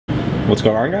What's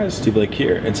going on, guys? Steve Blake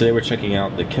here, and today we're checking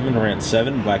out the Kevin Durant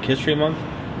VII Black History Month.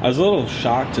 I was a little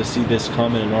shocked to see this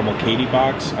come in a normal KD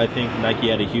box. I think Nike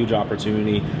had a huge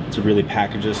opportunity to really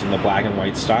package this in the black and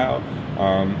white style,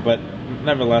 but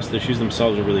nevertheless, the shoes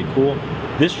themselves are really cool.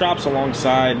 This drops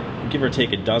alongside, give or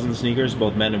take, a dozen sneakers,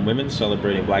 both men and women,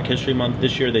 celebrating Black History Month.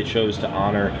 This year they chose to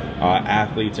honor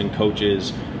athletes and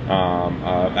coaches,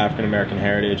 African American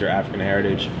heritage or African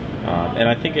heritage, and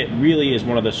I think it really is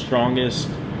one of the strongest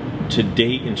to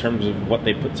date in terms of what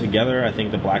they put together. I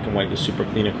think the black and white is super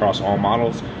clean across all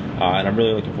models, and I'm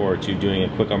really looking forward to doing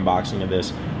a quick unboxing of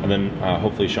this and then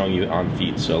hopefully showing you on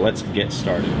feet. So let's get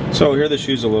started. So here are the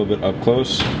shoes a little bit up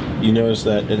close. You notice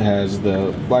that it has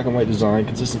the black and white design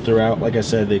consistent throughout. Like I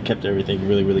said, they kept everything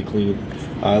really clean.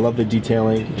 I love the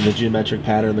detailing and the geometric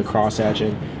pattern, the cross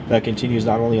hatching that continues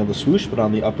not only on the swoosh but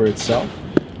on the upper itself.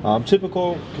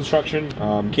 Typical construction.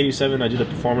 KD7, I did a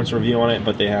performance review on it,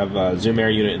 but they have Zoom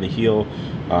Air unit in the heel,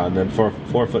 and then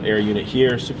 4-foot Air unit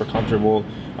here. Super comfortable.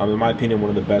 In my opinion, one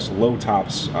of the best low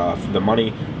tops for the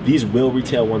money. These will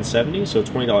retail $170, so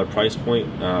 $20 price point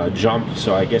jump.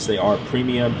 So I guess they are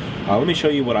premium. Let me show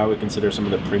you what I would consider some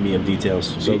of the premium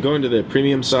details. So going to the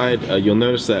premium side, you'll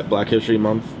notice that Black History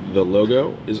Month, the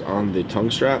logo is on the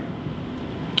tongue strap.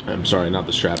 I'm sorry, not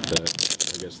the strap.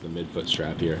 I guess the midfoot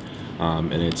strap here.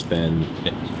 And it's been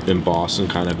embossed in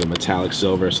kind of a metallic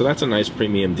silver, so that's a nice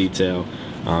premium detail.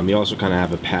 You also kind of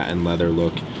have a patent leather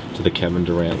look to the Kevin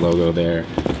Durant logo there.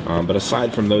 But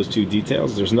aside from those two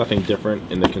details, there's nothing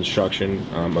different in the construction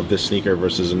of this sneaker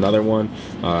versus another one.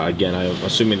 Again, I'm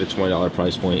assuming the $20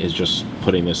 price point is just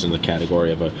putting this in the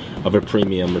category of a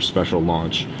premium or special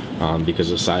launch,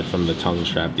 because aside from the tongue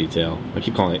strap detail, I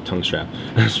keep calling it tongue strap,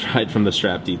 aside from the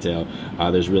strap detail,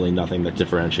 there's really nothing that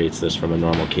differentiates this from a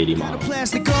normal KD model.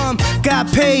 Plastic arm, got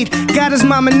paid, got his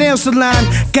mama nail salon,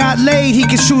 got laid, he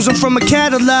can choose them from a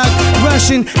catalog.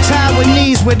 Russian,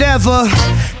 Taiwanese, whatever.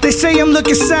 They say I'm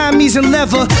looking Siamese and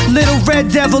leather. Little red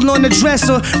devil on the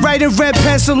dresser, writing red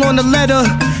pencil on the letter.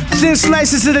 Thin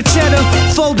slices of the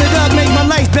cheddar, folded up, make my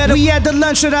life better. We had the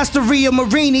lunch at Osteria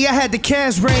Marini, I had the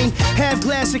Cas rain, half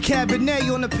glass of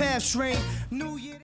Cabernet on the pass train.